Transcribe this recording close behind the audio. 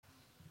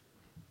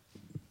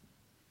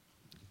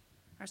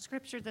Our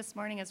scripture this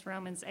morning is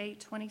Romans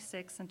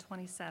 8:26 and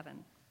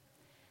 27.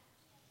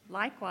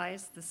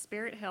 Likewise, the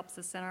Spirit helps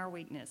us in our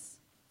weakness,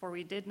 for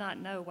we did not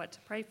know what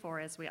to pray for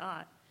as we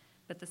ought,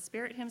 but the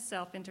Spirit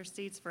himself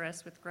intercedes for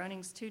us with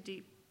groanings too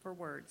deep for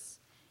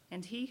words.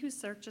 And he who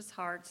searches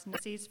hearts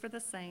intercedes for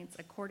the saints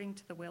according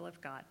to the will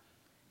of God.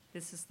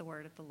 This is the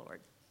word of the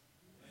Lord.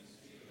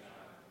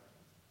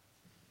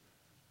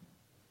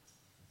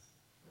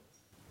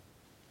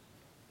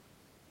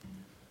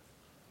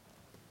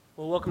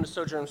 Well, welcome to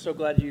Sojourn. I'm so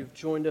glad you've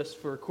joined us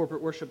for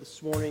corporate worship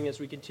this morning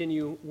as we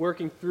continue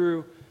working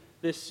through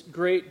this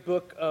great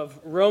book of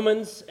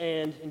Romans,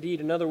 and indeed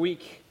another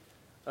week,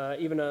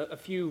 even a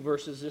few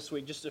verses this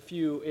week, just a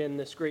few in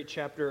this great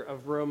chapter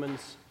of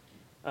Romans,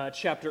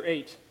 chapter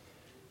 8.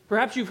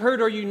 Perhaps you've heard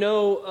or you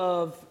know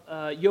of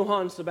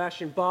Johann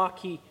Sebastian Bach.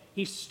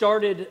 He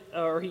started,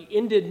 or he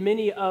ended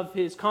many of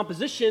his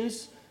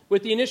compositions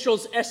with the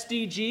initials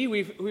SDG.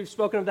 We've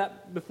spoken of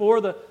that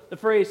before, the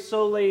phrase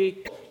sole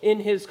in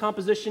his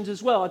compositions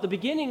as well. At the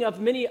beginning of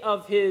many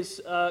of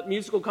his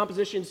musical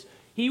compositions,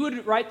 he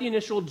would write the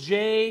initial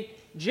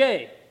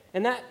JJ,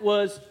 and that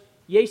was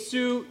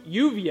Jesu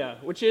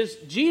Juvia, which is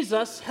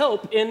Jesus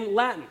help in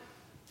Latin.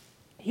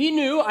 He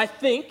knew, I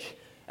think,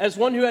 as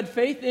one who had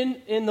faith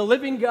in the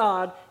living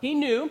God, he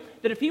knew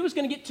that if he was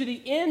going to get to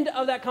the end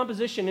of that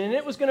composition, and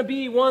it was going to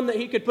be one that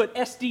he could put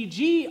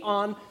SDG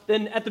on,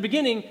 then at the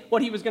beginning,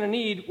 what he was going to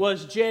need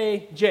was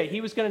JJ.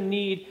 He was going to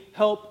need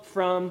help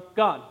from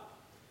God.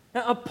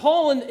 Now,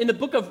 Paul in the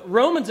book of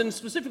Romans, and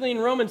specifically in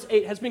Romans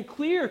 8, has been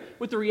clear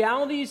with the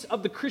realities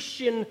of the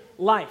Christian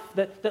life,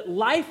 that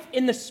life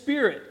in the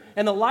Spirit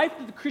and the life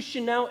that the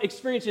Christian now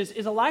experiences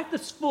is a life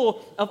that's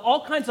full of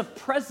all kinds of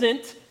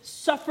present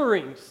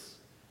sufferings.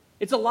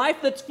 It's a life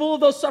that's full of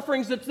those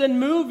sufferings that's then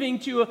moving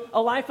to a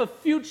life of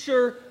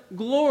future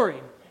glory.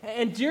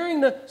 And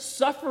during the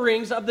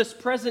sufferings of this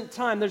present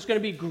time, there's going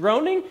to be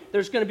groaning,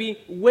 there's going to be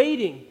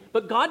waiting.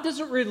 But God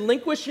doesn't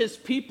relinquish his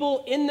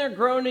people in their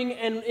groaning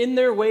and in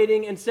their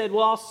waiting and said,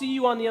 well, I'll see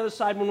you on the other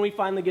side when we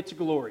finally get to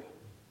glory.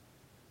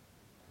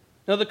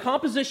 Now, the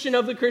composition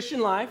of the Christian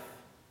life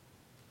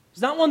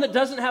is not one that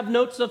doesn't have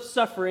notes of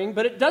suffering,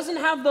 but it doesn't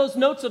have those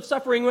notes of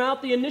suffering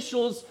without the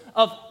initials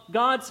of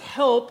God's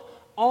help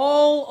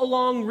all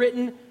along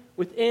written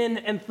within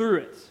and through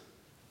it.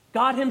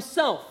 God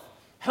himself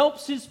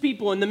helps his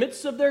people in the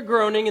midst of their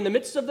groaning, in the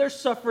midst of their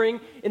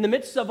suffering, in the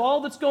midst of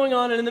all that's going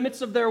on, and in the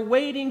midst of their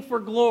waiting for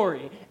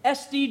glory.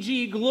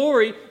 SDG,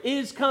 glory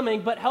is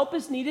coming, but help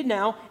is needed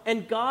now,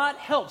 and God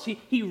helps.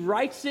 He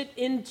writes it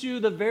into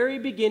the very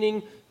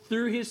beginning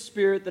through his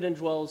Spirit that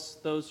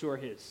indwells those who are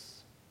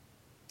his.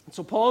 And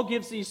so Paul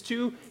gives these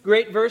two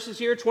great verses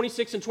here,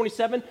 26 and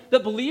 27,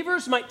 that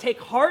believers might take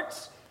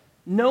heart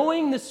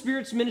knowing the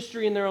Spirit's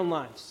ministry in their own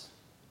lives.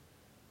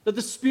 That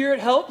the Spirit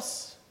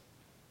helps,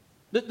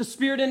 that the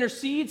Spirit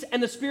intercedes,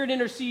 and the Spirit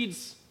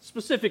intercedes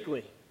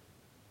specifically.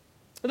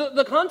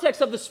 The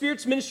context of the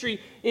Spirit's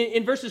ministry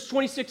in verses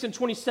 26 and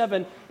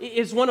 27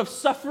 is one of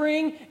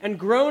suffering and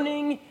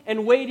groaning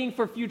and waiting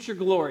for future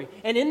glory.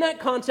 And in that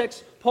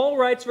context, Paul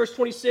writes, verse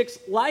 26,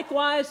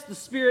 likewise, the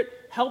Spirit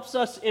helps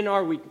us in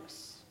our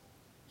weakness.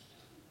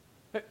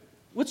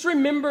 Let's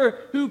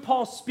remember who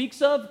Paul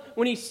speaks of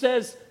when he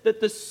says that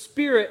the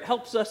Spirit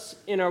helps us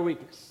in our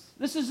weakness.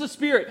 This is the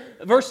Spirit,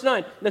 verse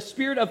 9, the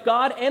Spirit of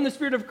God and the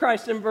Spirit of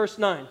Christ in verse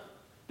 9.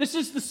 This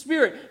is the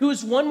Spirit who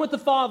is one with the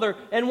Father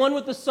and one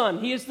with the Son.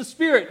 He is the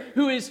Spirit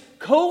who is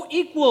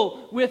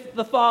co-equal with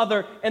the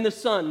Father and the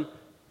Son,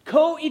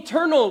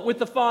 co-eternal with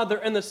the Father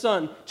and the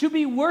Son, to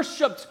be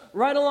worshipped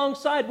right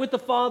alongside with the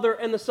Father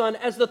and the Son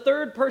as the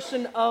third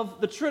person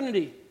of the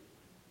Trinity.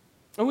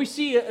 And we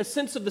see a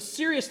sense of the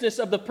seriousness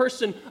of the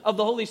person of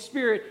the Holy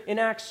Spirit in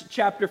Acts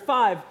chapter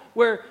 5,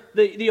 where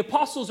the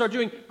apostles are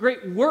doing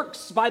great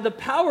works by the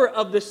power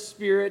of the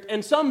Spirit,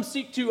 and some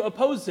seek to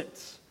oppose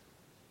it.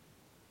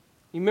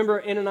 You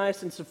remember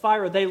Ananias and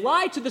Sapphira, they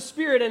lie to the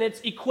Spirit, and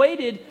it's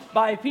equated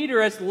by Peter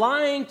as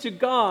lying to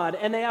God,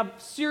 and they have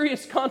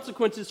serious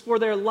consequences for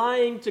their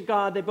lying to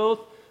God. They both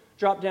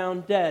drop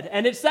down dead.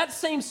 And it's that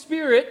same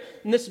Spirit,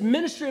 and this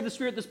ministry of the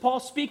Spirit that Paul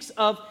speaks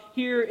of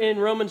here in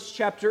Romans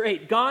chapter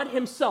 8. God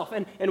himself.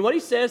 And what he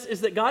says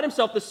is that God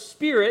himself, the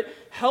Spirit,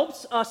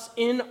 helps us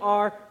in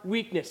our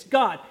weakness.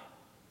 God,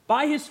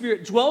 by his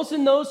Spirit, dwells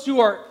in those who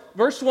are,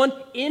 verse 1,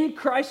 in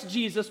Christ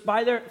Jesus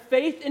by their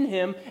faith in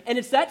him. And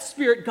it's that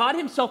Spirit, God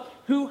himself,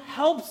 who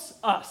helps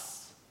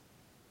us.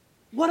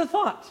 What a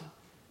thought.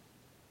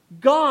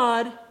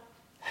 God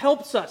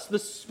helps us. The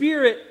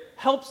Spirit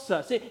helps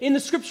us. In the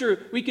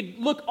scripture, we could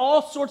look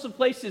all sorts of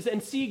places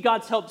and see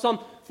God's help. Psalm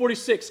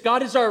 46,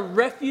 God is our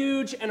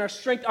refuge and our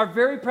strength, our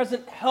very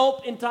present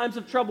help in times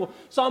of trouble.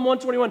 Psalm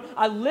 121,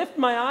 I lift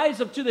my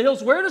eyes up to the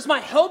hills. Where does my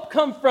help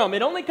come from?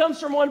 It only comes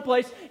from one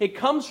place. It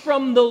comes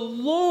from the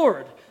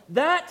Lord.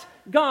 That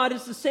God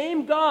is the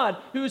same God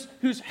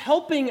who's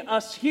helping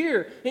us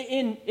here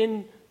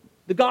in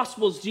the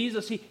Gospels,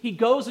 Jesus, he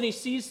goes and he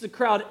sees the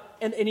crowd,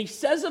 and he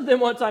says of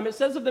them one time, it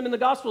says of them in the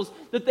Gospels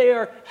that they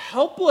are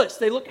helpless.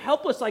 They look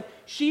helpless like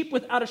sheep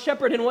without a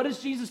shepherd. And what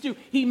does Jesus do?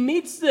 He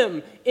meets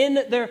them in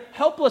their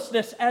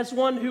helplessness as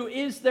one who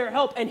is their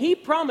help. And he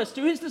promised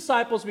to his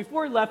disciples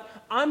before he left,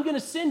 I'm going to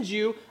send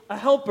you a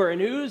helper.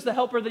 And who is the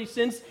helper that he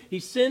sends?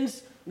 He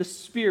sends the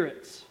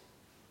Spirit.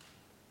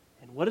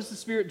 And what does the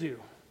Spirit do?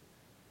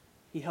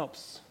 He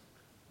helps.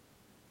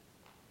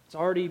 It's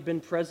already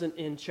been present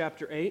in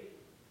chapter 8.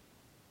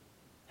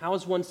 How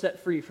is one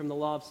set free from the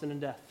law of sin and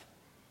death?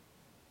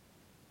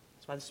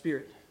 It's by the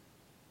Spirit.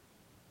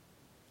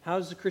 How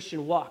does a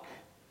Christian walk?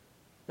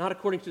 Not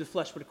according to the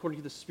flesh, but according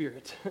to the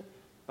Spirit.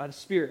 By the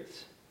Spirit.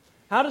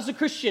 How does a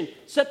Christian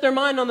set their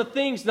mind on the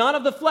things not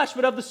of the flesh,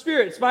 but of the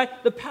Spirit? It's by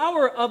the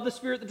power of the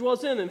Spirit that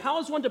dwells in them. How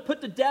is one to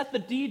put to death the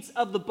deeds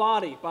of the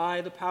body?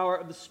 By the power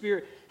of the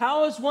Spirit.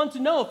 How is one to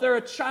know if they're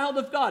a child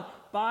of God?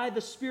 By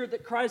the Spirit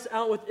that cries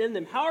out within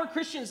them. How are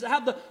Christians to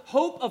have the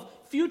hope of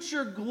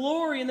future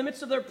glory in the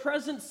midst of their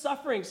present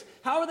sufferings?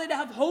 How are they to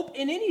have hope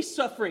in any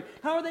suffering?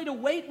 How are they to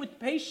wait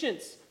with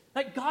patience?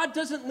 Like, God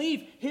doesn't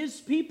leave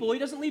his people, he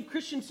doesn't leave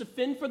Christians to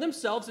fend for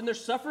themselves in their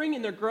suffering,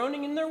 in their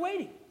groaning, in their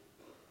waiting.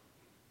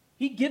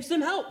 He gives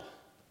them help.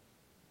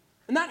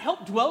 And that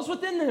help dwells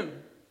within them.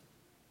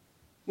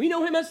 We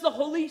know him as the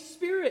Holy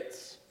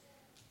Spirit.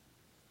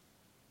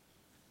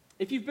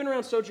 If you've been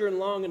around Sojourn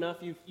long enough,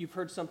 you've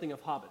heard something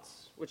of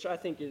hobbits, which I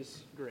think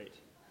is great.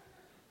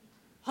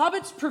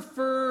 Hobbits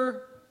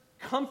prefer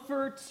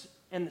comfort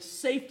and the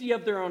safety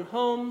of their own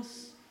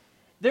homes.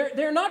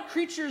 They're not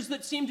creatures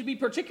that seem to be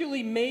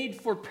particularly made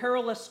for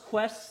perilous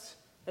quests.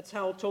 That's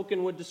how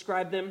Tolkien would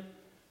describe them.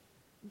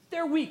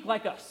 They're weak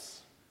like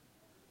us.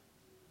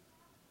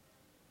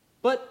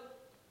 But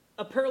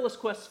a perilous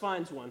quest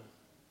finds one.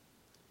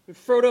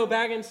 Frodo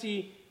Baggins,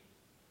 he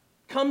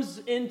comes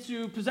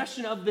into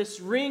possession of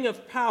this ring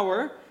of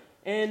power,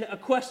 and a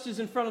quest is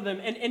in front of them.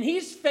 And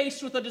he's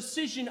faced with a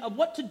decision of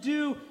what to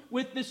do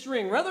with this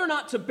ring. Whether or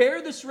not to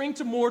bear this ring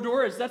to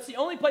Mordor, as that's the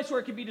only place where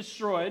it can be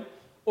destroyed,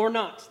 or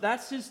not.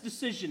 That's his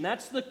decision.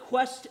 That's the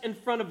quest in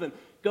front of him.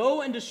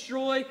 Go and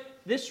destroy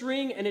this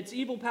ring and its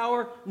evil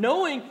power,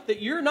 knowing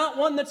that you're not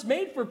one that's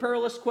made for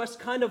perilous quests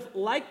kind of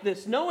like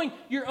this, knowing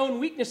your own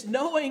weakness,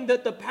 knowing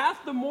that the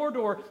path to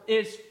Mordor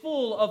is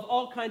full of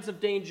all kinds of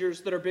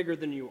dangers that are bigger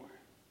than you are.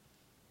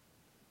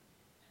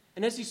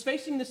 And as he's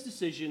facing this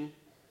decision,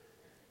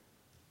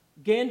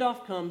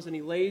 Gandalf comes and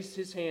he lays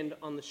his hand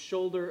on the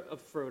shoulder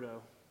of Frodo,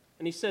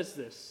 and he says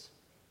this,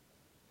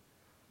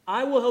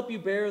 I will help you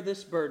bear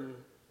this burden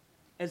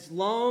as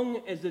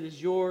long as it is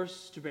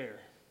yours to bear.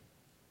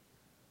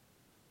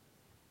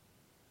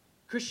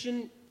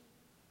 Christian,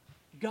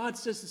 God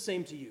says the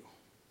same to you.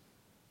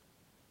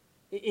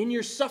 In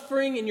your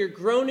suffering, in your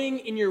groaning,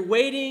 in your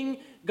waiting,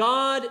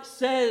 God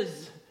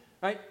says,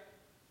 right,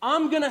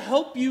 I'm going to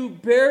help you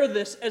bear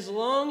this as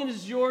long as it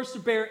is yours to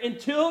bear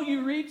until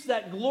you reach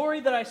that glory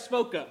that I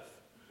spoke of.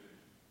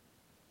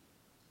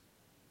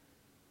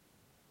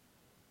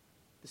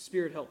 The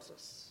Spirit helps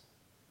us.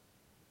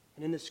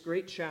 And in this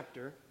great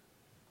chapter,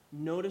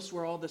 notice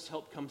where all this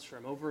help comes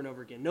from over and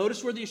over again.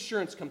 Notice where the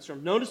assurance comes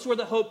from. Notice where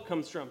the hope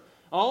comes from.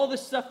 All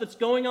this stuff that's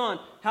going on.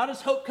 How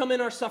does hope come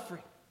in our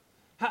suffering?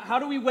 How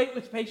do we wait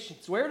with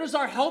patience? Where does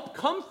our help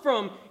come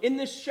from in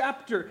this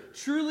chapter?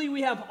 Truly,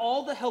 we have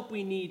all the help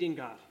we need in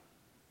God.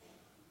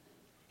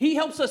 He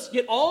helps us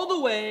get all the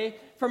way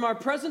from our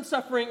present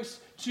sufferings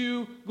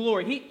to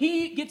glory.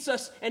 He gets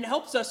us and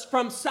helps us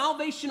from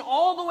salvation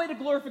all the way to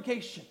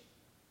glorification.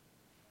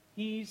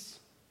 He's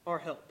our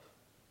help.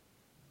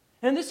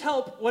 And this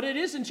help, what it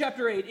is in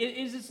chapter 8,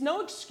 it's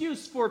no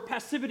excuse for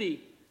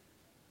passivity.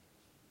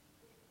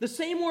 The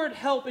same word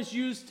help is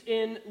used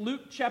in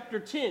Luke chapter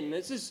 10.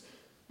 This is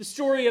the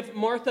story of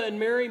Martha and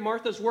Mary.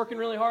 Martha's working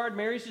really hard.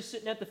 Mary's just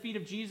sitting at the feet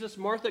of Jesus.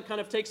 Martha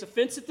kind of takes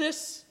offense at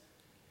this.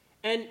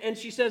 And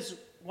she says,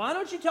 why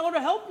don't you tell her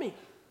to help me?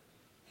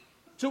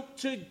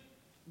 To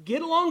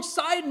get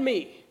alongside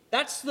me.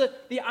 That's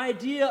the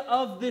idea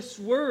of this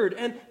word.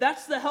 And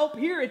that's the help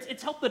here.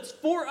 It's help that's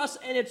for us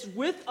and it's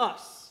with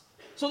us.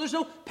 So there's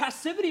no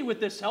passivity with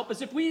this help,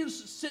 as if we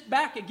just sit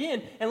back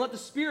again and let the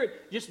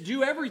Spirit just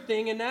do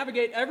everything and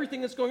navigate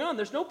everything that's going on.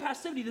 There's no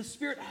passivity. The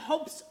Spirit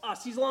helps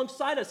us. He's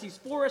alongside us. He's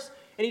for us,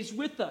 and He's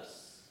with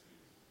us.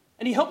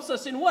 And He helps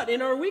us in what?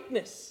 In our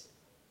weakness.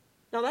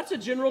 Now, that's a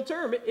general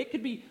term. It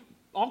could be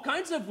all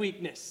kinds of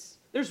weakness.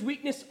 There's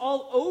weakness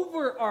all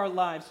over our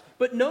lives.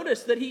 But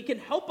notice that He can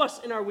help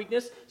us in our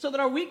weakness so that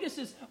our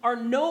weaknesses are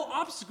no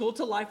obstacle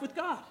to life with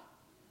God.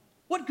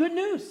 What good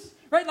news,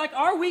 right? Like,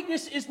 our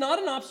weakness is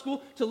not an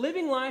obstacle to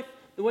living life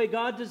the way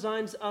God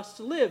designs us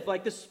to live.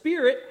 Like, the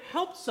Spirit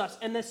helps us,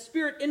 and the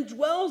Spirit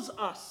indwells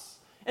us.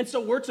 And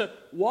so we're to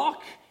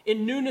walk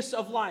in newness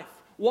of life.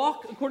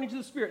 Walk according to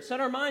the Spirit.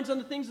 Set our minds on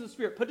the things of the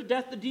Spirit. Put to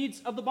death the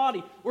deeds of the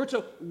body. We're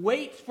to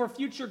wait for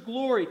future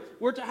glory.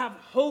 We're to have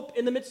hope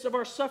in the midst of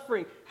our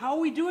suffering. How are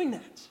we doing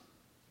that?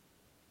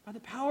 By the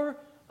power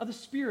of the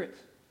Spirit.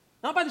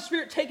 Not by the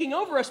Spirit taking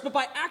over us, but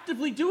by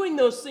actively doing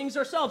those things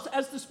ourselves,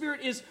 as the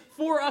Spirit is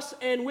for us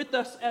and with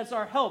us as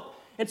our help.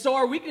 And so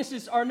our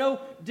weaknesses are no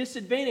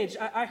disadvantage.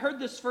 I heard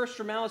this first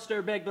from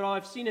Alistair Begg, but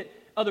I've seen it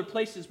other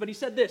places. But he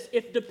said this: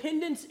 if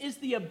dependence is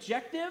the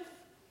objective,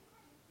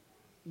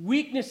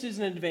 weakness is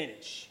an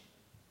advantage.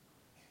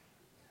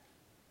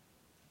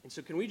 And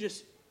so can we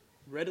just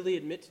readily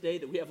admit today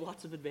that we have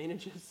lots of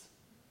advantages?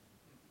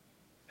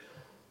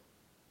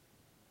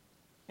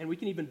 And we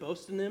can even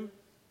boast in them?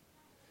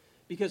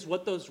 Because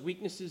what those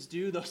weaknesses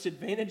do, those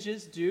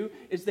advantages do,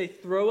 is they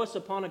throw us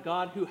upon a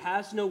God who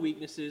has no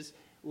weaknesses,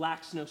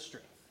 lacks no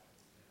strength,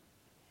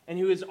 and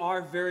who is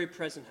our very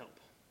present help.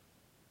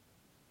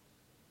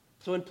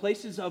 So in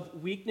places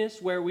of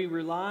weakness where we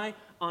rely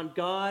on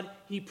God,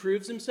 he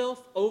proves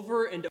himself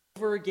over and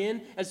over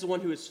again as the one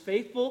who is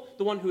faithful,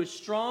 the one who is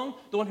strong,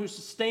 the one who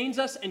sustains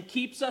us and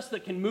keeps us,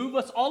 that can move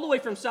us all the way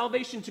from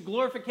salvation to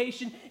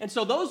glorification. And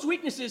so those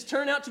weaknesses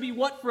turn out to be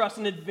what for us?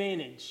 An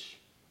advantage.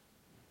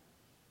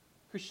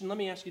 Christian, let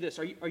me ask you this.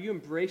 Are you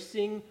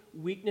embracing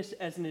weakness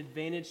as an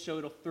advantage so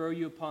it'll throw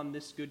you upon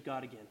this good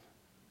God again?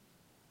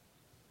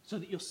 So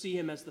that you'll see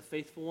him as the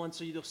faithful one,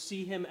 so you'll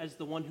see him as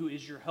the one who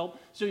is your help,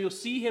 so you'll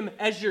see him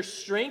as your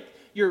strength,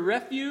 your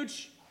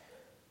refuge,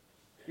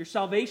 your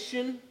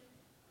salvation.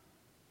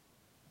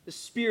 The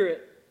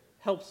Spirit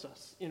helps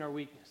us in our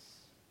weakness.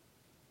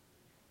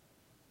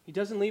 He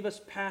doesn't leave us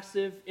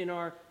passive in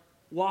our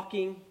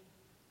walking,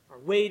 our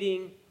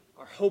waiting,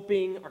 our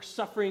hoping, our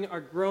suffering,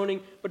 our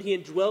groaning, but he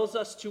indwells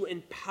us to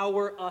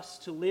empower us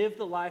to live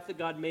the life that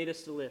God made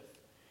us to live.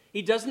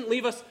 He doesn't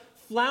leave us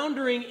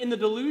floundering in the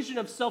delusion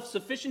of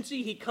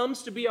self-sufficiency. He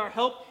comes to be our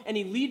help, and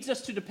he leads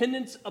us to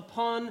dependence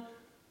upon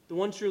the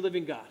one true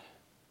living God.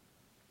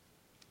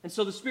 And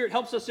so the Spirit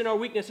helps us in our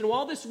weakness. And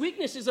while this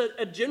weakness is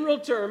a general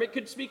term, it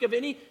could speak of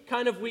any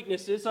kind of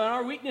weaknesses, and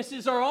our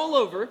weaknesses are all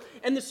over,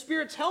 and the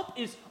Spirit's help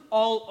is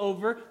all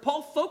over,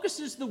 Paul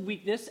focuses the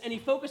weakness and he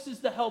focuses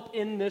the help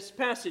in this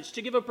passage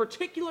to give a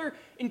particular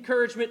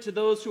encouragement to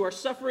those who are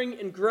suffering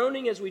and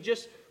groaning, as we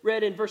just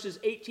read in verses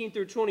 18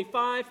 through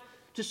 25.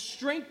 To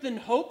strengthen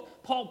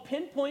hope, Paul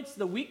pinpoints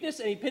the weakness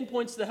and he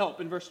pinpoints the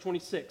help in verse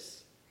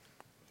 26.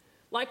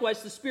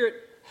 Likewise, the Spirit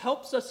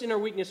helps us in our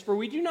weakness, for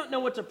we do not know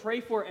what to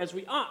pray for as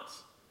we ought,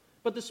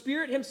 but the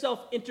Spirit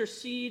himself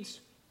intercedes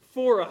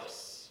for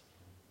us.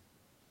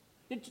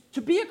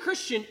 To be a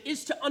Christian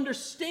is to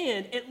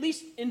understand, at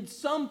least in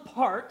some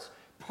part,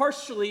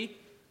 partially,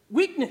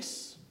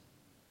 weakness.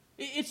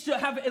 It's to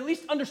have at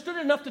least understood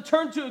enough to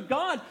turn to a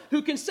God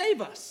who can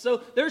save us.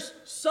 So there's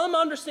some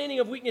understanding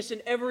of weakness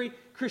in every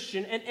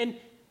Christian. And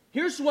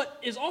here's what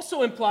is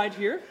also implied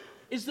here,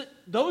 is that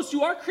those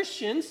who are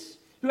Christians,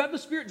 who have the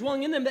Spirit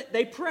dwelling in them, that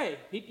they pray.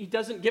 He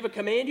doesn't give a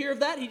command here of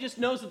that. He just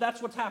knows that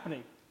that's what's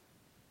happening.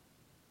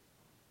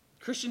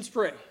 Christians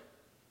pray.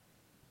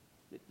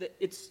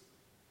 It's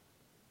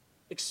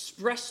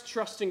express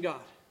trust in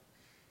God.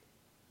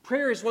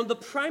 Prayer is one of the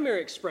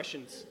primary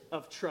expressions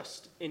of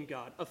trust in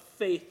God, of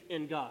faith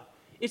in God.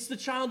 It's the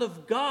child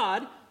of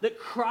God that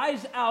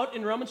cries out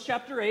in Romans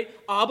chapter 8,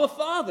 Abba,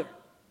 Father.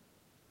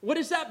 What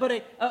is that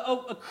but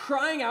a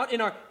crying out in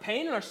our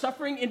pain and our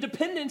suffering, in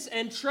dependence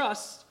and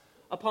trust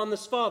upon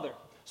this Father?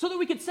 So that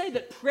we could say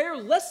that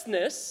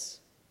prayerlessness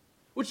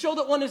would show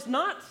that one is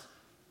not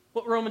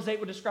what Romans 8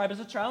 would describe as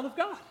a child of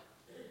God.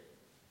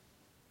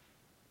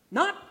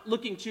 Not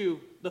looking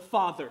to the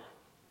Father.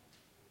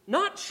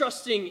 Not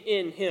trusting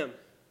in him.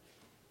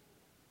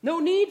 No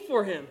need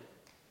for him.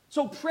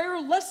 So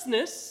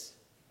prayerlessness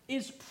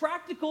is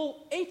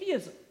practical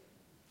atheism.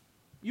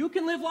 You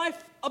can live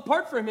life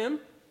apart from him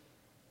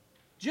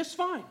just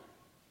fine.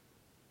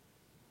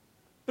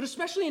 But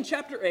especially in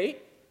chapter 8,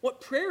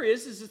 what prayer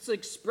is it's an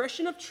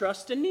expression of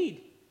trust and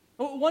need.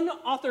 One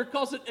author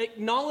calls it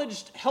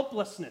acknowledged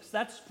helplessness.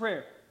 That's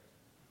prayer.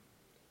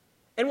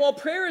 And while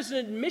prayer is an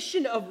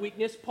admission of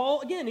weakness,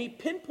 Paul, again, he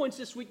pinpoints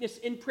this weakness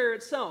in prayer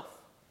itself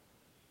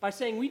by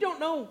saying we don't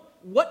know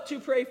what to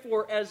pray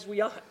for as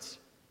we ought.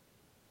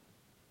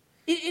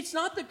 It's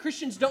not that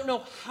Christians don't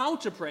know how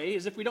to pray,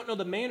 as if we don't know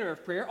the manner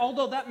of prayer,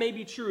 although that may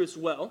be true as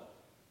well.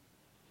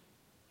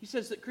 He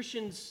says that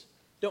Christians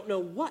don't know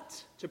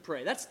what to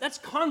pray. That's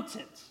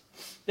content.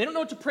 They don't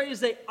know what to pray as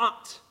they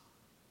ought.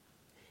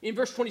 In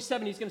verse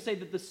 27, he's going to say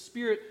that the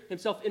Spirit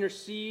himself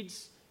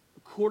intercedes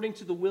according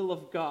to the will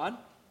of God.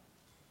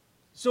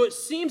 So it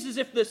seems as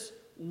if this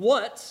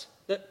what,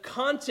 that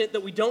content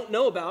that we don't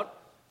know about,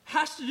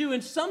 has to do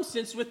in some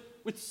sense with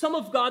some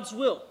of God's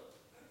will.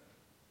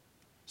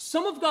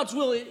 Some of God's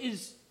will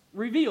is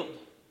revealed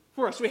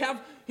for us. We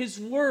have his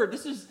word.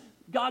 This is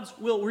God's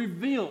will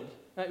revealed.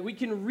 We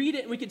can read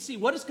it and we can see,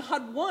 what does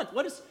God want?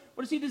 What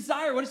does he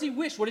desire? What does he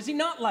wish? What does he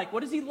not like? What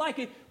does he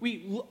like?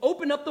 We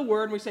open up the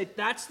word and we say,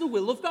 that's the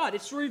will of God.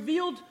 It's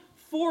revealed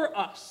for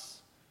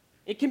us.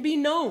 It can be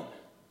known.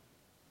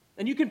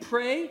 And you can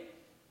pray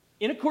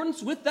in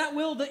accordance with that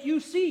will that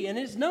you see and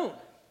is known.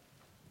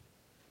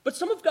 But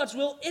some of God's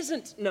will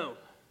isn't known.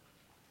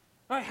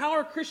 All right, how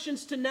are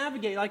Christians to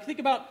navigate? Like, think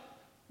about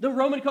the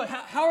Roman code.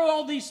 How are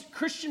all these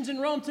Christians in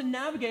Rome to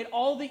navigate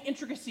all the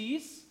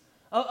intricacies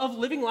of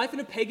living life in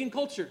a pagan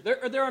culture?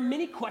 There are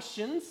many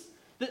questions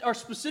that are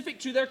specific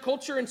to their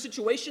culture and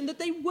situation that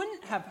they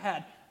wouldn't have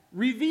had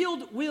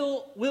revealed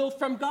will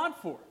from God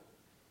for.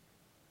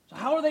 So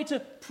how are they to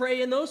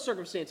pray in those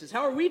circumstances?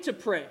 How are we to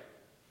pray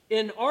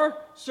in our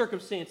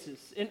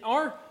circumstances, in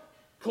our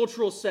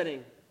cultural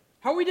setting?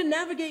 How are we to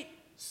navigate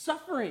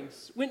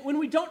sufferings when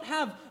we don't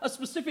have a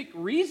specific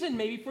reason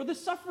maybe for the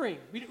suffering?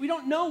 We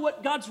don't know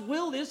what God's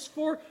will is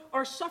for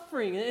our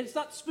suffering, and it's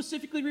not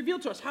specifically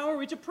revealed to us. How are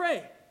we to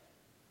pray?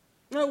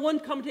 Now, one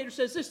commentator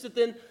says this,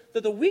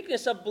 that the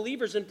weakness of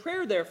believers in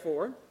prayer,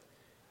 therefore,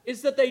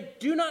 is that they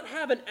do not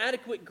have an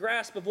adequate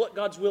grasp of what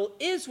God's will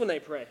is when they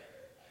pray.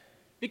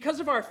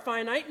 Because of our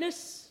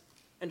finiteness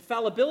and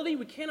fallibility,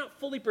 we cannot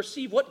fully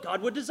perceive what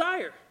God would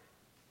desire.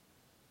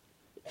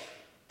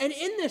 And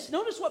in this,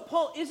 notice what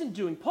Paul isn't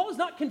doing. Paul is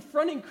not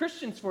confronting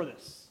Christians for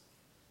this.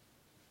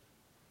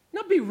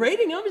 Not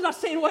berating them. He's not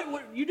saying,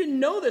 what, you didn't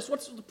know this.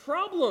 What's the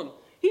problem?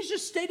 He's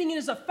just stating it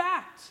as a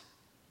fact.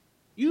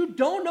 We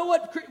don't know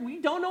what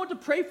to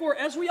pray for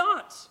as we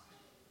ought.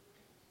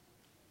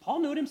 Paul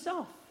knew it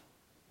himself.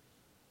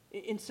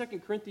 In 2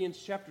 Corinthians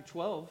chapter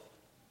 12,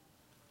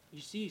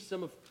 you see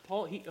some of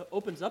Paul, he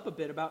opens up a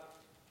bit about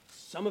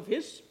some of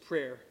his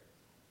prayer.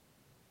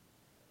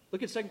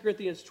 Look at 2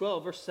 Corinthians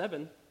 12, verse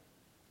 7.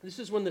 This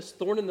is when this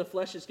thorn in the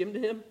flesh is given to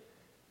him. It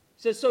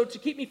says, "So to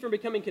keep me from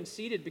becoming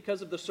conceited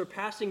because of the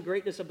surpassing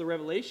greatness of the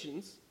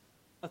revelations,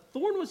 a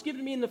thorn was given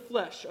to me in the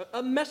flesh,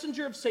 a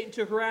messenger of Satan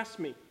to harass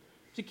me,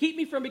 to keep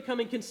me from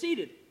becoming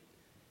conceited."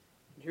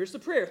 And here's the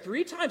prayer.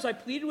 3 times I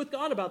pleaded with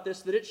God about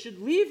this, that it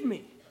should leave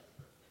me.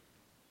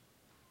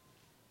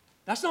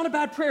 That's not a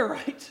bad prayer,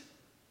 right?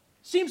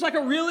 Seems like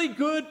a really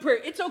good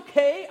prayer. It's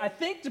okay, I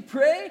think, to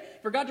pray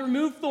for God to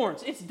remove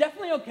thorns. It's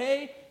definitely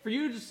okay for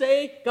you to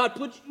say, "God,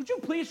 would you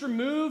please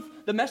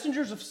remove the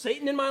messengers of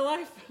Satan in my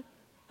life?"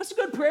 That's a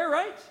good prayer,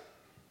 right?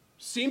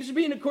 Seems to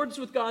be in accordance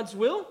with God's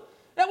will.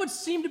 That would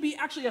seem to be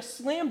actually a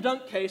slam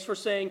dunk case for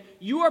saying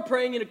you are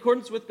praying in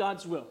accordance with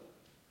God's will.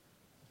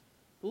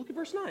 But look at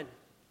verse 9.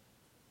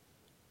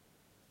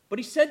 "But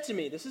he said to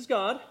me," this is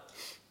God,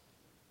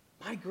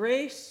 "My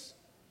grace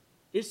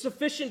is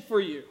sufficient for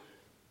you,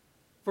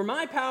 for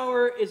my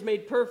power is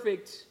made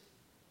perfect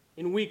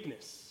in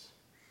weakness.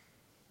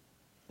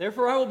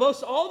 Therefore I will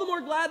boast all the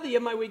more gladly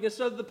of my weakness,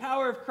 so that the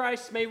power of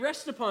Christ may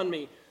rest upon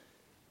me."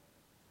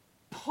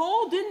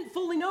 Paul didn't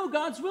fully know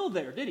God's will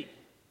there, did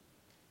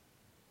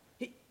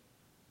he?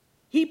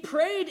 He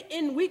prayed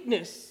in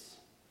weakness,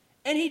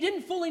 and he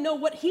didn't fully know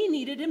what he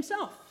needed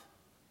himself.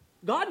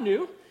 God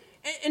knew.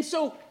 And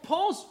so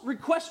Paul's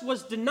request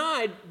was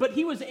denied, but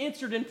he was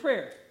answered in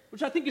prayer,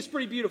 which I think is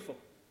pretty beautiful.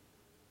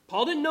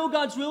 Paul didn't know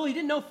God's will. He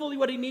didn't know fully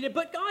what he needed,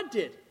 but God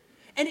did.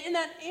 And in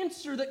that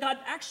answer that God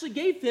actually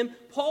gave him,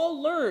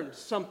 Paul learned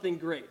something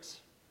great.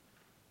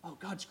 Oh,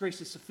 God's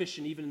grace is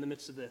sufficient even in the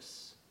midst of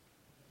this.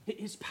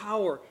 His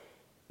power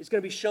is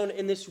going to be shown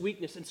in this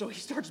weakness. And so he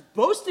starts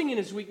boasting in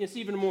his weakness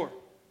even more,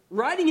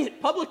 writing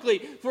it publicly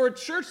for a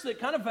church that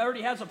kind of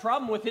already has a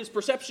problem with his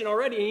perception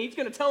already, and he's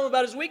going to tell them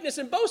about his weakness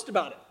and boast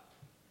about it.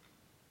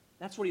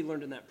 That's what he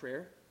learned in that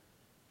prayer.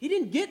 He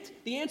didn't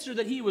get the answer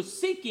that he was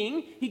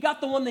seeking. He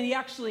got the one that he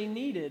actually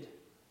needed.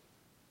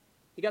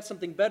 He got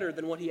something better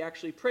than what he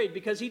actually prayed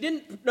because he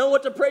didn't know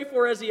what to pray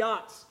for as he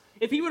ought.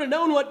 If he would have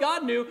known what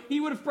God knew, he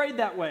would have prayed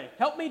that way.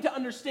 "Help me to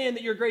understand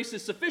that your grace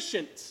is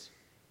sufficient,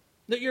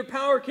 that your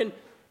power can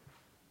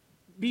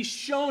be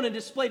shown and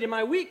displayed in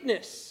my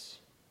weakness."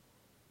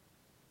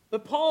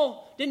 But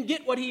Paul didn't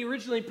get what he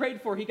originally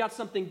prayed for. He got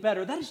something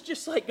better. That is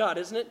just like God,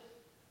 isn't it?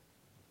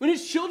 When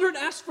his children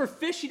ask for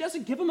fish, he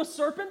doesn't give them a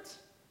serpent.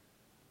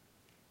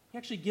 He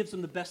actually gives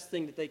them the best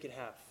thing that they could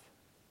have.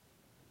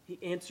 He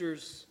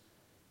answers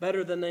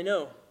better than they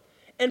know.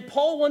 And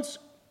Paul wants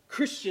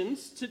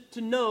Christians to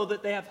know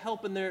that they have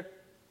help in their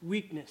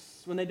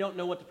weakness when they don't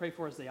know what to pray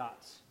for as they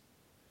ought.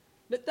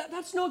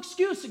 That's no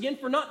excuse, again,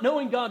 for not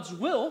knowing God's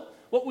will,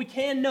 what we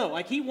can know.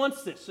 Like he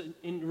wants this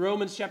in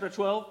Romans chapter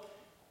 12.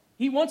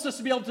 He wants us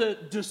to be able to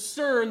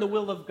discern the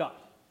will of God.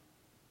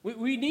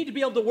 We need to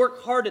be able to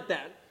work hard at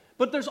that.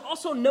 But there's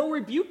also no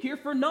rebuke here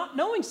for not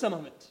knowing some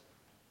of it.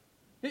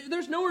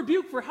 There's no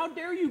rebuke for how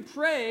dare you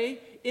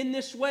pray in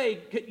this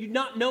way, you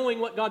not knowing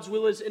what God's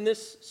will is in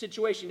this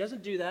situation. He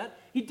doesn't do that.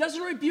 He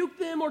doesn't rebuke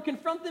them or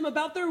confront them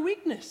about their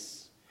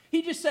weakness.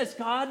 He just says,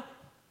 God,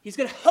 he's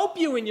going to help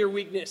you in your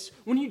weakness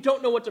when you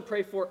don't know what to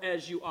pray for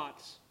as you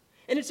ought.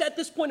 And it's at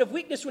this point of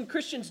weakness when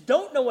Christians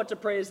don't know what to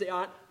pray as they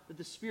ought that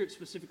the Spirit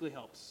specifically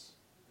helps.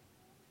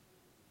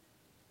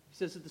 He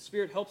says that the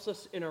Spirit helps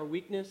us in our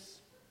weakness.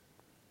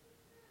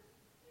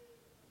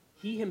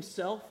 He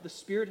himself, the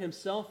Spirit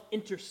himself,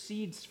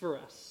 intercedes for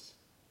us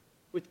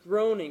with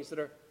groanings that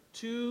are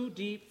too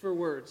deep for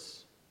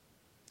words.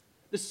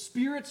 The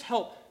Spirit's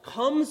help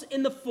comes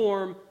in the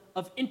form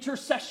of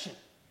intercession.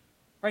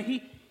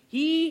 Right?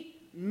 He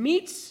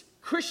meets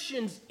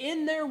Christians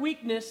in their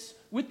weakness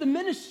with the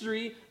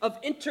ministry of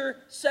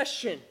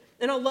intercession.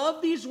 And I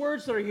love these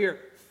words that are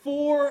here.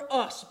 For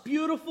us.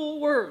 Beautiful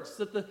words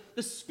that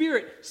the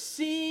Spirit,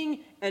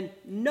 seeing and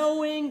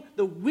knowing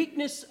the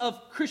weakness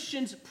of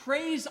Christians,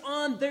 prays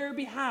on their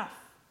behalf.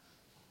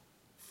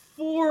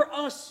 for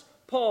us,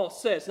 Paul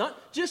says.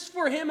 Not just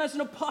for him as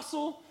an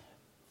apostle,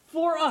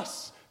 for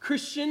us,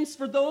 Christians,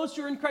 for those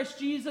who are in Christ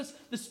Jesus.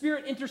 The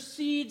Spirit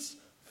intercedes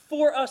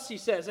for us, he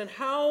says. And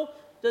how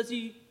does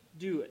he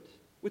do it?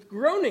 With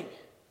groaning.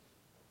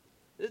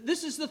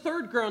 This is the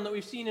third groan that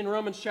we've seen in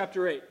Romans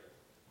chapter 8.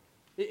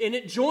 And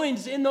it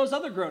joins in those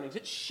other groanings.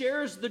 It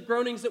shares the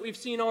groanings that we've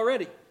seen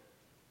already.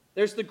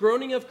 There's the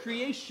groaning of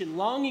creation,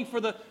 longing for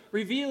the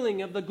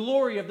revealing of the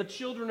glory of the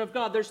children of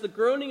God. There's the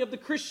groaning of the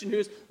Christian who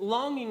is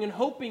longing and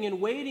hoping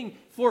and waiting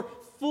for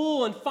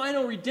full and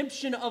final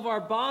redemption of our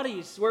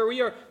bodies, where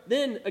we are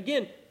then,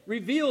 again,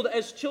 revealed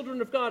as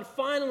children of God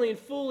finally and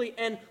fully.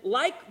 And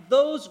like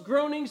those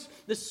groanings,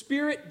 the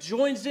Spirit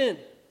joins in.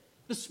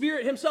 The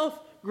Spirit himself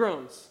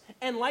groans.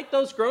 And like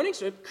those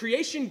groanings,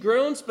 creation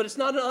groans, but it's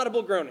not an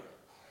audible groaning.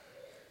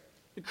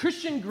 The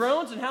Christian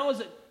groans, and how is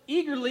it?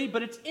 Eagerly,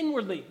 but it's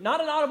inwardly,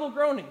 not an audible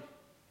groaning.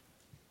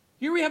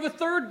 Here we have a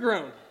third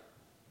groan.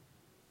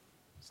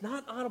 It's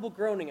not audible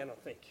groaning, I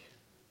don't think.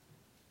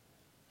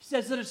 He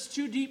says that it's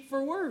too deep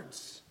for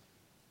words.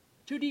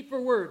 Too deep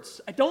for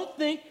words. I don't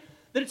think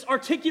that it's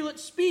articulate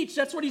speech.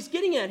 That's what he's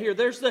getting at here.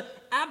 There's the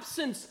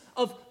absence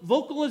of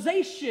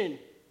vocalization.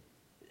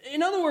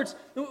 In other words,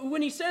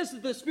 when he says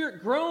that the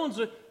Spirit groans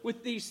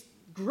with these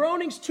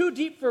groanings too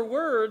deep for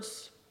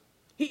words,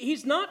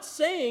 he's not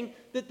saying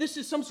that this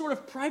is some sort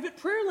of private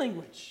prayer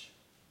language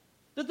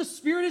that the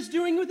Spirit is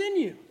doing within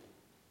you.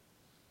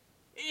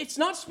 It's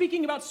not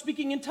speaking about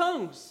speaking in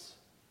tongues.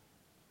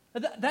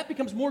 That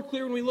becomes more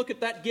clear when we look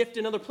at that gift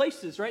in other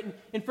places, right?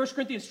 In 1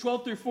 Corinthians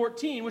 12 through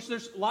 14, which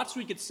there's lots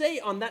we could say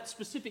on that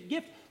specific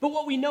gift, but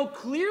what we know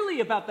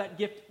clearly about that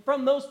gift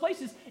from those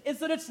places is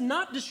that it's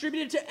not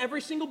distributed to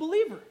every single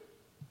believer.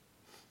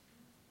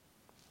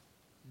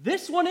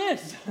 This one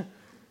is.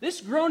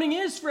 This groaning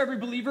is for every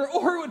believer,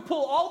 or it would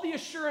pull all the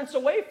assurance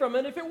away from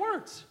it if it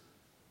weren't.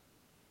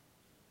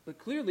 But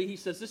clearly, he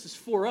says this is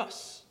for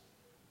us.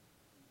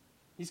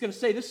 He's going to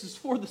say this is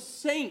for the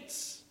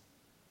saints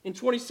in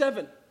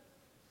 27.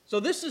 So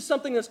this is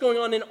something that's going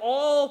on in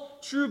all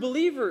true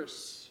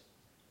believers.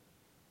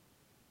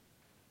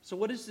 So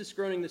what is this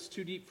groaning that's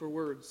too deep for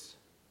words?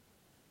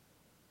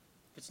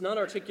 If it's not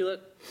articulate,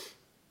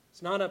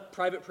 it's not a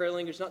private prayer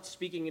language, it's not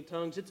speaking in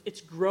tongues,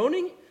 it's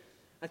groaning,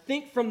 I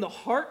think, from the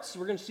hearts.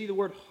 We're going to see the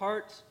word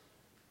heart,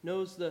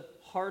 knows the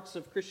hearts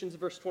of Christians,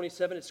 verse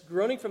 27. It's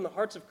groaning from the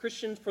hearts of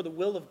Christians for the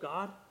will of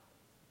God.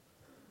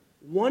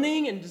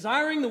 Wanting and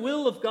desiring the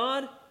will of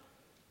God.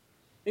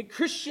 And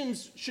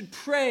Christians should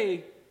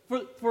pray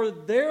for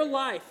their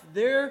life,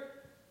 the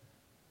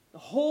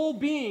whole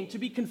being to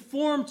be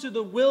conformed to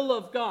the will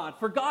of God.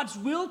 For God's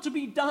will to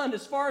be done,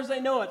 as far as they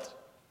know it,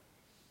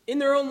 in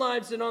their own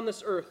lives and on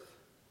this earth.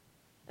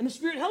 And the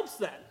Spirit helps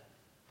that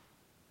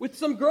with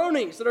some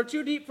groanings that are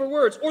too deep for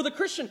words. Or the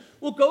Christian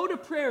will go to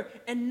prayer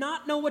and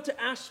not know what to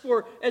ask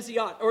for as he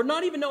ought, or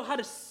not even know how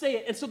to say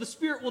it. And so the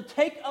Spirit will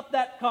take up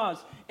that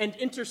cause and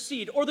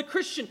intercede. Or the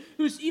Christian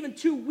who's even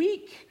too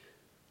weak.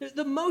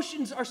 The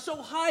emotions are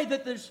so high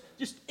that there's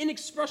just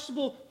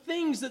inexpressible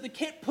things that they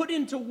can't put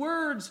into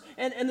words.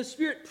 And the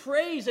Spirit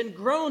prays and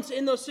groans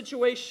in those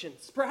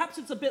situations. Perhaps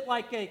it's a bit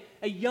like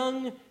a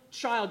young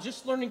child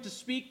just learning to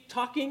speak,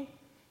 talking.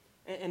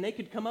 And they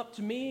could come up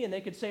to me and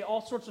they could say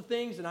all sorts of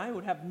things, and I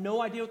would have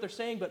no idea what they're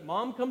saying, but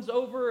mom comes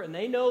over and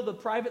they know the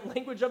private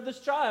language of this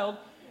child,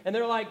 and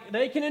they're like,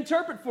 they can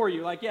interpret for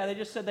you. Like, yeah, they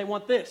just said they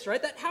want this,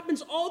 right? That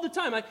happens all the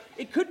time.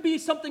 It could be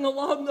something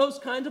along those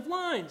kinds of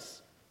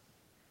lines.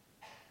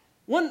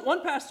 One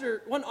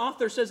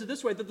author says it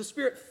this way, that the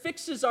Spirit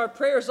fixes our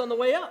prayers on the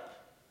way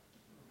up.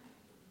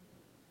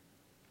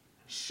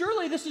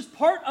 Surely this is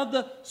part of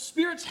the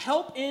Spirit's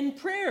help in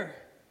prayer.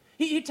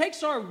 He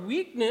takes our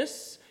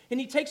weakness and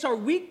he takes our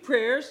weak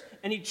prayers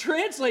and he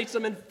translates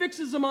them and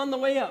fixes them on the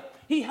way up.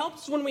 He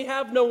helps when we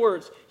have no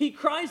words. He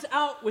cries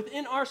out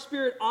within our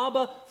spirit,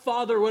 Abba,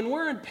 Father, when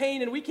we're in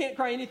pain and we can't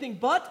cry anything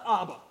but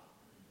Abba.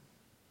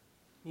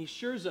 He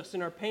assures us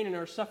in our pain and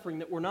our suffering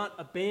that we're not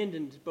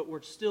abandoned, but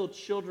we're still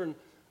children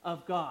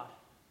of God.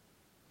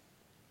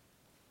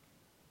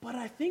 But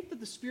I think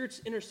that the Spirit's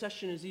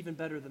intercession is even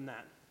better than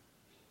that.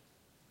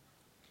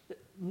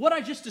 What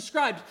I just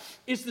described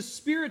is the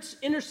Spirit's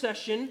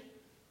intercession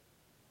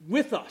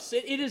with us.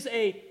 It is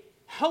a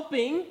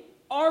helping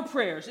our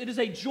prayers. It is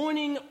a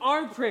joining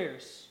our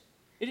prayers.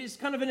 It is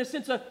kind of, in a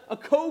sense, a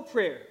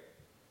co-prayer.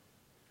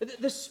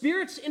 The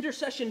Spirit's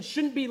intercession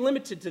shouldn't be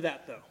limited to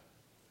that, though.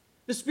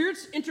 The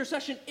Spirit's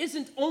intercession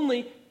isn't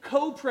only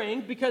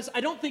co-praying, because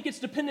I don't think it's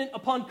dependent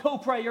upon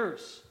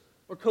co-prayers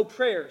or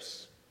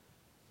co-prayers.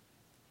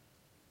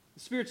 The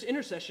Spirit's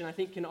intercession, I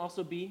think, can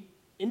also be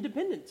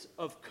independent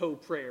of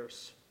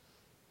co-prayers.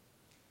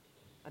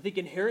 I think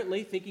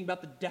inherently, thinking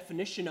about the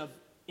definition of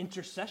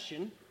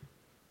intercession,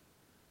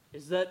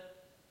 is that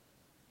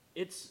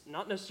it's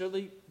not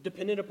necessarily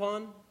dependent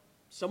upon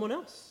someone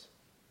else.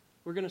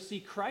 We're going to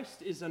see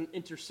Christ is an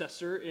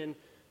intercessor in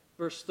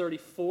verse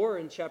 34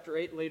 in chapter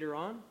 8 later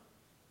on.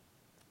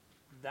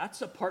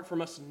 That's apart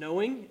from us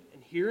knowing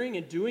and hearing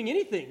and doing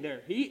anything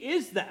there. He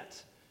is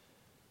that.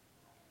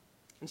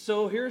 And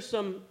so here's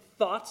some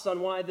thoughts on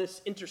why this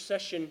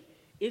intercession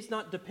is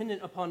not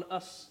dependent upon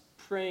us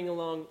praying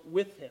along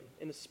with him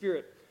in the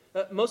Spirit.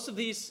 Most of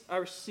these I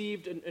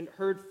received and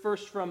heard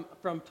first from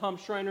Tom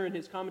Schreiner in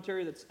his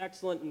commentary that's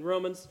excellent in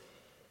Romans.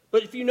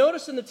 But if you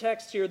notice in the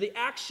text here, the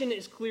action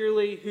is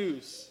clearly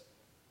whose?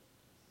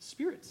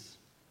 Spirit's.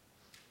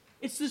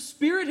 It's the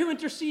Spirit who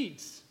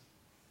intercedes.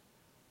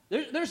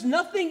 There's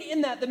nothing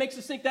in that makes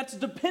us think that's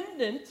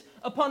dependent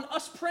upon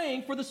us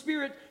praying for the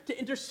Spirit to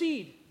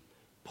intercede.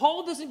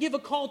 Paul doesn't give a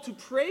call to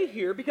pray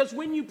here because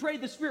when you pray,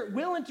 the Spirit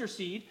will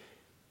intercede.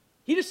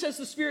 He just says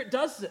the Spirit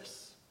does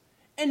this.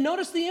 And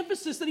notice the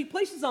emphasis that he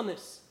places on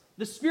this.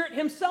 The Spirit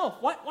himself.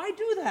 Why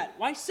do that?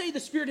 Why say the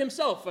Spirit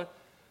himself? I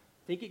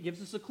think it gives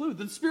us a clue.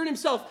 The Spirit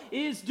himself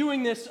is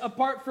doing this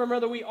apart from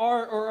whether we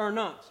are or are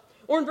not.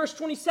 Or in verse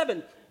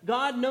 27,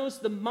 God knows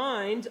the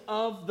mind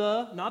of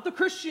not the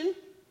Christian,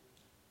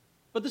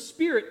 but the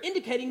Spirit,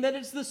 indicating that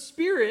it's the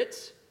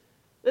Spirit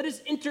that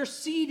is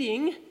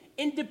interceding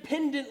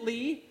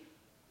independently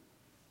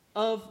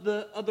of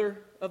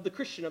the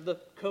Christian, of the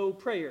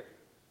co-prayer.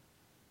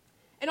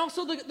 And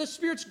also the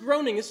Spirit's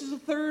groaning. This is a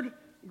third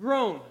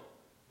groan.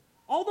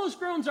 All those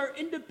groans are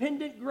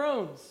independent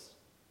groans.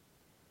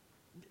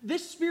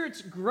 This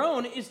Spirit's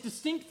groan is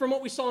distinct from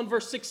what we saw in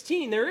verse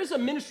 16. There is a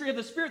ministry of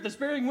the Spirit that's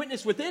bearing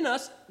witness within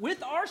us,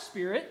 with our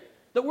spirit,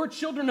 that we're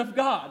children of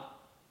God.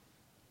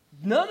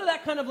 None of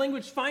that kind of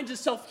language finds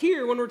itself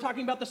here when we're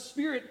talking about the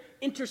Spirit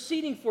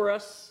interceding for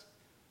us.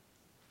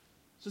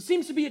 So it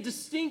seems to be a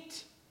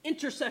distinct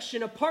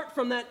intercession apart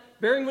from that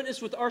bearing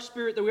witness with our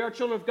spirit that we are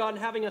children of God and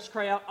having us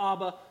cry out,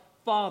 Abba,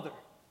 Father.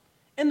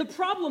 And the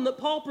problem that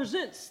Paul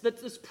presents that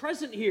is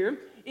present here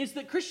is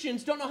that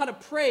Christians don't know how to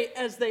pray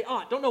as they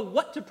ought, don't know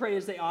what to pray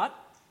as they ought.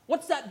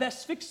 What's that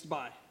best fixed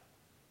by?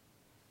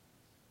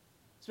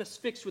 It's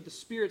best fixed with the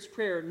Spirit's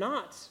prayer,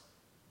 not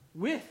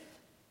with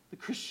the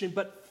Christian,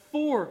 but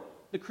for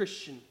the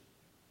Christian.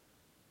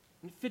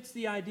 And it fits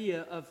the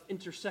idea of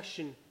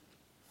intercession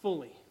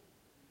fully.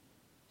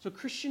 So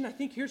Christian, I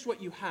think here's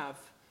what you have.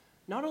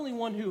 Not only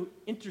one who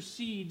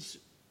intercedes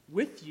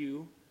with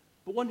you,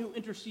 but one who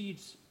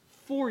intercedes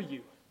for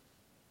you.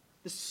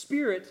 The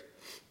Spirit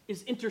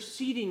is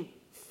interceding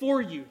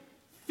for you,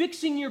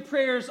 fixing your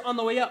prayers on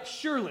the way up,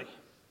 surely,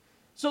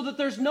 so that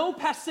there's no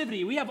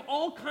passivity. We have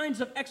all kinds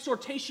of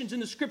exhortations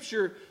in the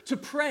Scripture to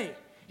pray.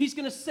 He's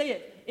going to say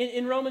it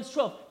in Romans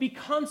 12. Be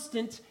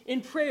constant in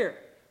prayer.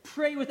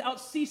 Pray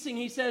without ceasing,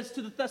 he says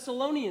to the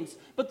Thessalonians.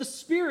 But the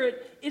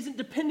Spirit isn't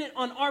dependent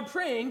on our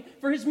praying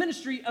for his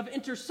ministry of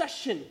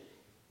intercession.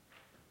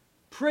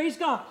 Praise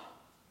God.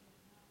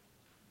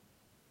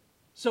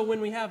 So when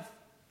we have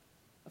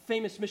a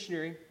famous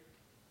missionary,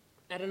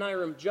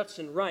 Adoniram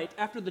Judson, write,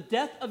 after the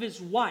death of his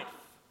wife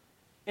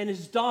and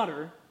his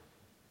daughter,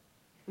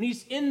 when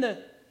he's in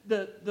the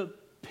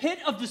pit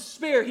of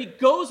despair, he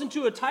goes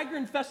into a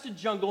tiger-infested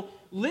jungle,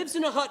 lives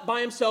in a hut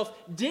by himself,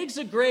 digs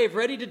a grave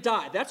ready to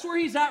die. That's where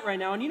he's at right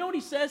now. And you know what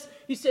he says?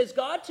 He says,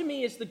 God to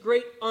me is the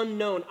great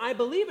unknown. I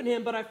believe in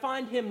him, but I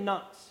find him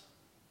not.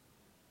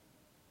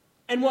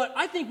 And what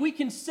I think we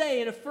can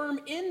say and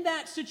affirm in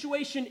that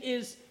situation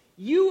is,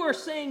 you are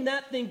saying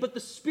that thing, but the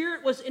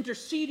Spirit was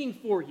interceding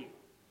for you.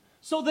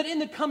 So that in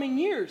the coming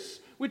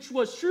years, which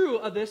was true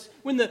of this,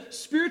 when the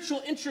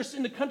spiritual interest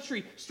in the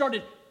country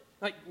started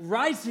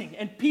rising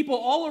and people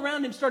all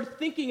around him started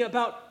thinking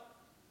about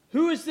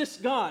who is this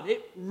God?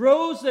 It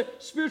rose the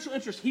spiritual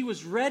interest. He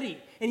was ready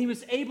and he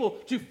was able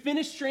to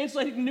finish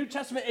translating the New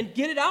Testament and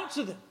get it out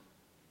to them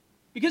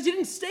because he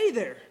didn't stay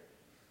there.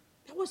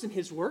 That wasn't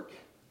his work.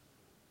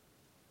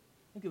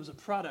 I think it was a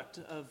product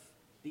of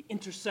the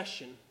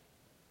intercession,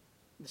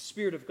 the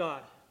Spirit of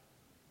God.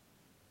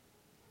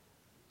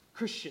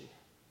 Christian,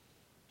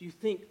 do you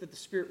think that the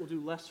Spirit will do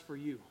less for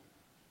you?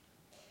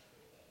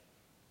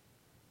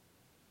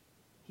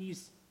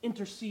 He's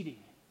interceding.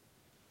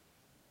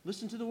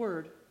 Listen to the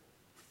word,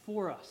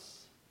 for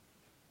us.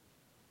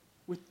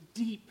 With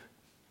deep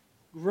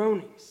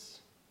groanings.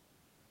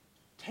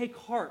 Take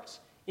heart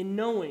in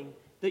knowing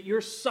that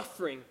you're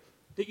suffering,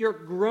 that you're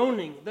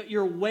groaning, that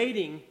you're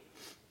waiting,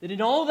 that in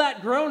all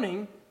that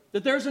groaning,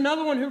 that there's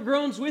another one who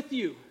groans with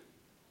you.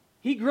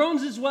 He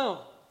groans as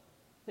well.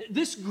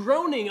 This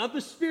groaning of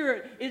the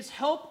Spirit is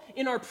help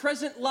in our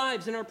present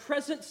lives, in our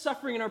present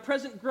suffering, in our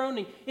present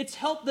groaning. It's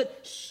help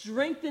that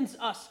strengthens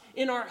us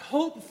in our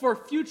hope for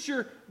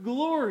future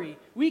glory.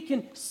 We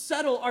can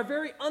settle our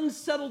very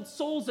unsettled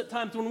souls at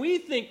times. When we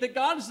think that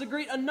God is the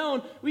great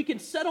unknown, we can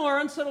settle our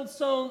unsettled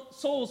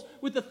souls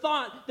with the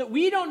thought that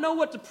we don't know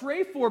what to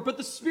pray for, but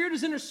the Spirit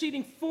is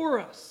interceding for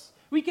us.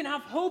 We can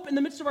have hope in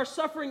the midst of our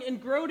suffering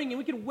and groaning, and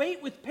we can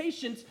wait with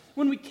patience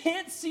when we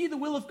can't see the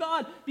will of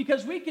God,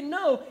 because we can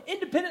know,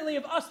 independently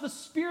of us, the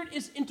Spirit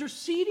is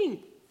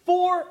interceding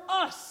for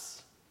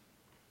us.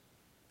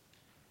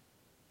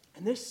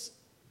 And this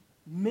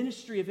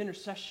ministry of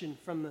intercession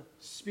from the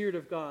Spirit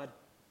of God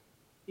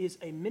is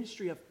a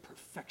ministry of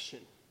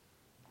perfection.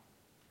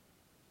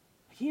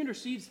 He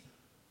intercedes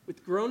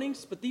with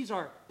groanings, but these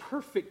are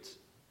perfect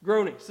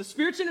groanings. The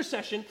Spirit's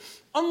intercession,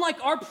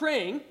 unlike our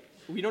praying,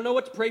 we don't know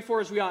what to pray for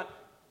as we ought.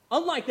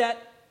 Unlike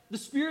that, the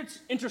Spirit's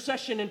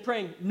intercession and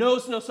praying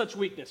knows no such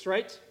weakness,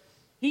 right?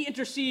 He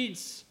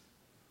intercedes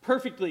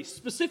perfectly,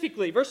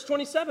 specifically. Verse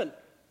 27.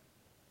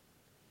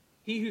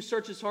 He who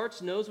searches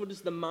hearts knows what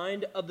is the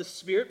mind of the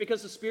Spirit,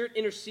 because the Spirit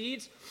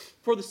intercedes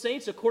for the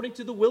saints according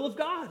to the will of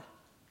God.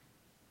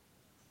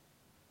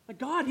 Like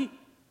God, He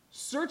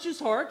searches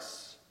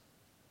hearts,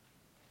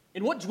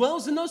 and what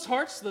dwells in those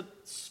hearts, the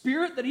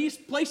Spirit that He's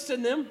placed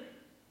in them.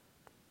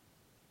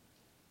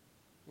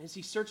 As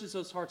He searches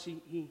those hearts,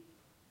 He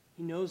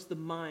knows the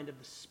mind of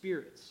the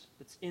Spirit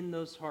that's in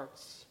those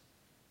hearts.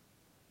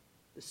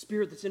 The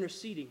Spirit that's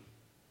interceding.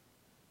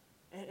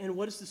 And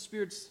what is the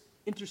Spirit's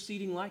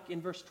interceding like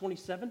in verse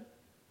 27?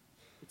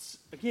 It's,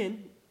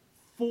 again,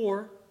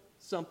 for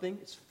something.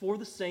 It's for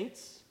the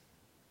saints.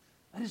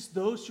 That is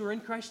those who are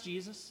in Christ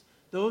Jesus,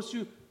 those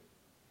who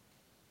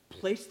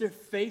place their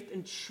faith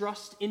and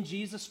trust in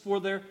Jesus for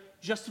their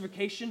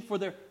justification, for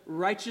their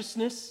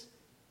righteousness.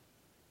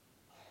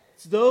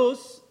 It's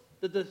those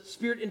that the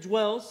Spirit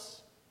indwells.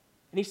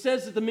 And he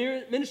says that the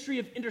ministry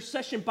of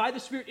intercession by the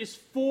Spirit is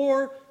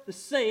for the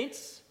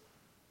saints.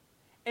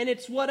 And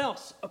it's what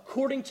else?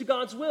 According to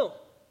God's will.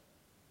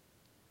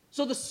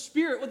 So the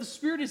Spirit, what the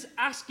Spirit is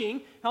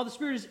asking, how the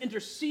Spirit is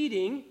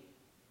interceding,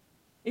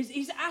 is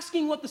He's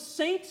asking what the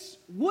saints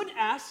would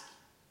ask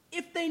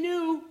if they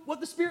knew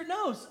what the Spirit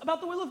knows about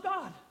the will of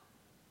God.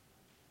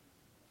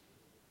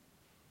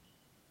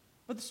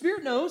 But the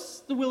Spirit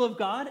knows the will of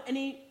God, and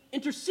He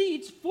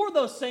intercedes for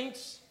those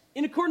saints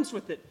in accordance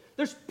with it.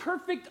 There's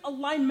perfect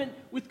alignment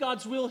with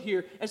God's will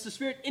here as the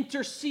Spirit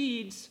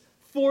intercedes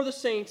for the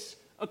saints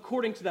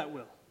according to that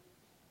will.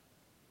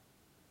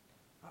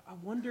 I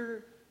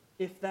wonder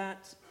if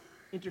that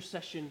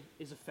intercession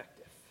is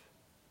effective.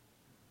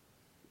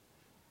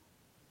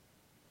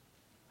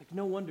 Like,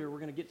 no wonder we're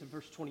going to get to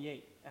verse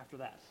 28 after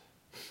that,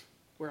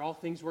 where all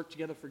things work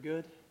together for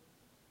good.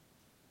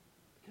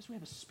 Because we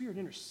have a Spirit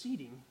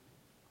interceding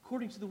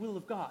according to the will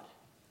of God.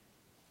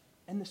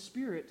 And the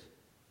Spirit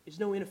is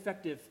no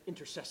ineffective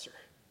intercessor.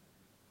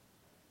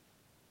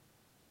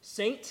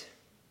 Saint,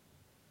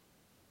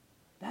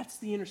 that's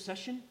the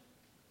intercession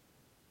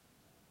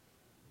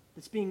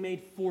that's being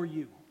made for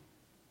you.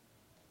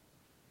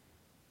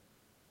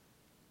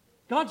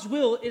 God's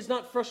will is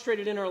not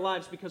frustrated in our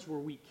lives because we're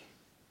weak.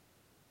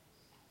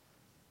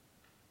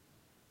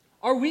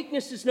 Our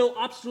weakness is no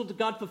obstacle to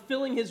God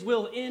fulfilling His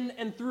will in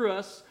and through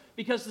us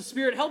because the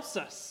Spirit helps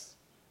us.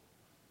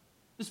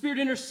 The Spirit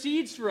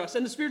intercedes for us,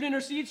 and the Spirit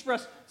intercedes for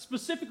us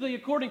specifically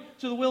according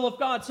to the will of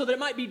God so that it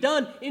might be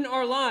done in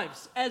our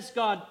lives as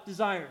God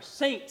desires.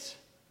 Saint,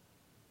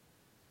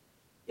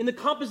 in the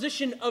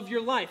composition of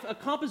your life, a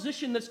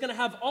composition that's going to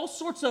have all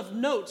sorts of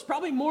notes,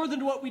 probably more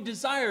than what we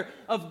desire,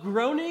 of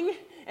groaning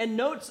and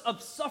notes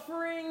of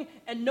suffering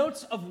and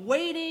notes of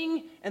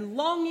waiting and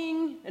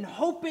longing and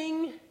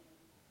hoping.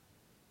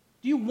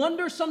 Do you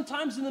wonder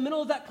sometimes in the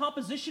middle of that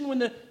composition when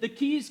the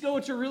keys go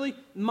into a really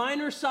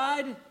minor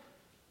side,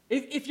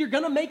 if you're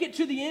going to make it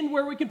to the end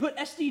where we can put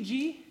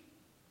SDG,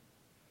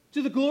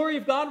 to the glory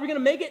of God, we're going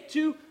to make it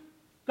to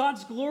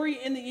God's glory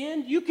in the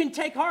end? You can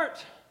take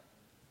heart.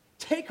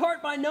 Take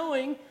heart by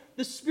knowing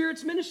the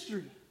Spirit's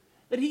ministry,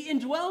 that He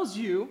indwells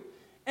you,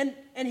 and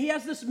He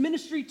has this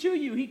ministry to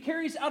you. He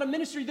carries out a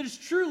ministry that is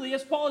truly,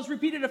 as Paul has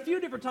repeated a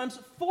few different times,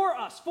 for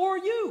us, for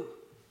you.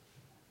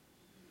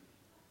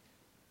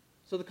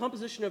 So the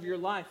composition of your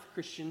life,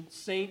 Christian,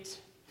 saint,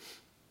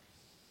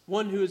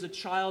 one who is a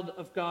child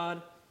of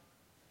God,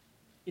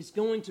 is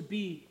going to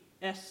be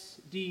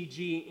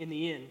SDG in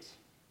the end.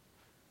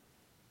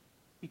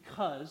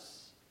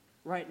 Because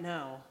right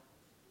now,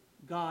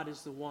 God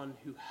is the one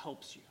who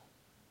helps you.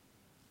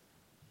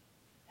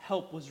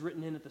 Help was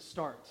written in at the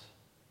start.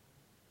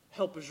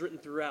 Help is written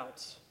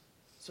throughout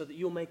so that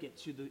you'll make it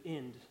to the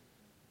end,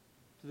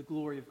 to the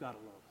glory of God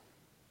alone.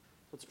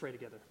 Let's pray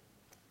together.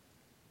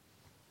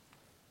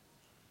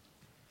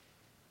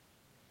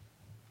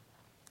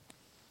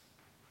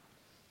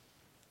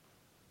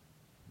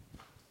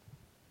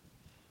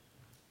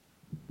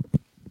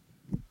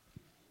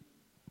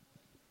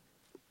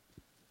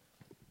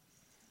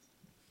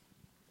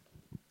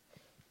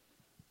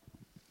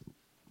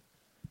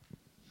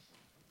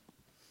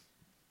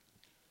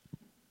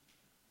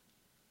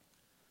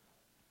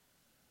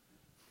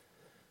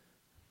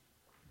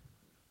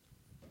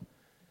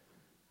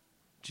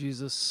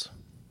 Jesus,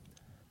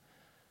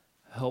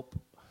 help.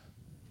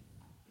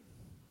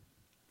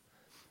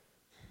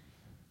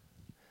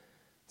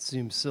 It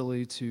seems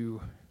silly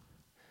to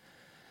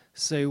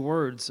say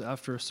words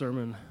after a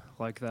sermon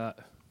like that,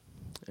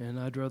 and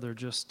I'd rather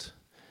just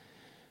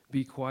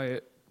be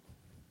quiet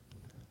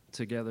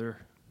together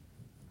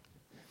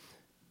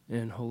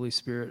and Holy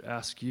Spirit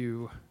ask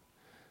you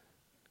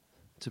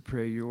to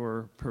pray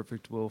your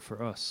perfect will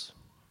for us.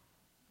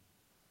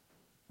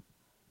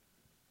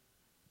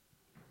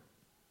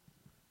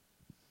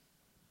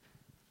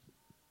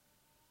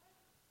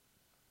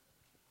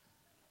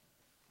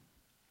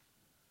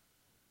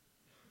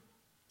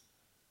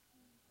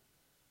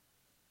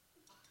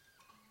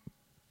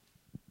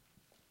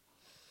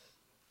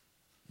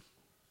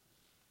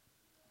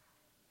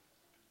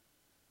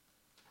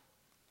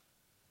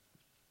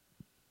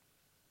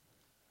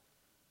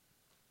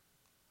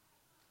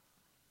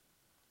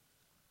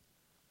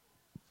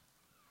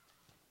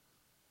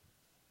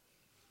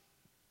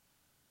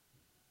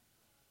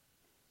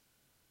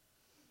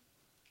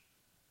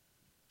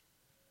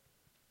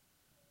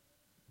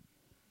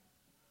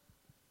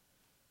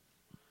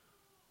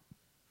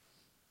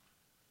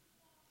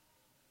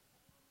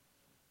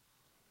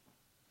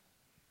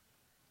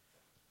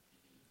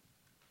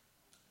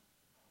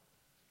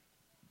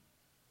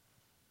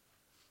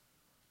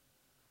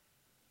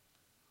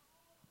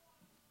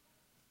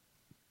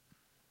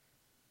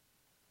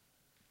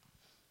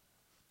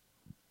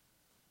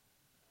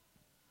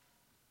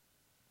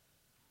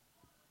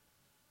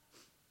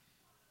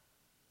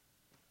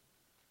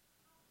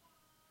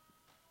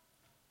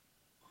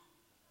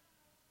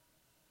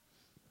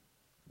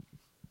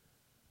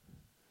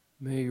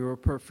 May your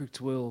perfect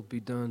will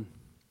be done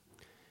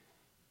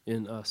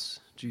in us,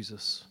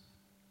 Jesus,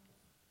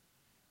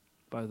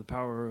 by the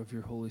power of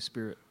your Holy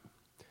Spirit.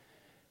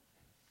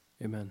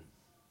 Amen.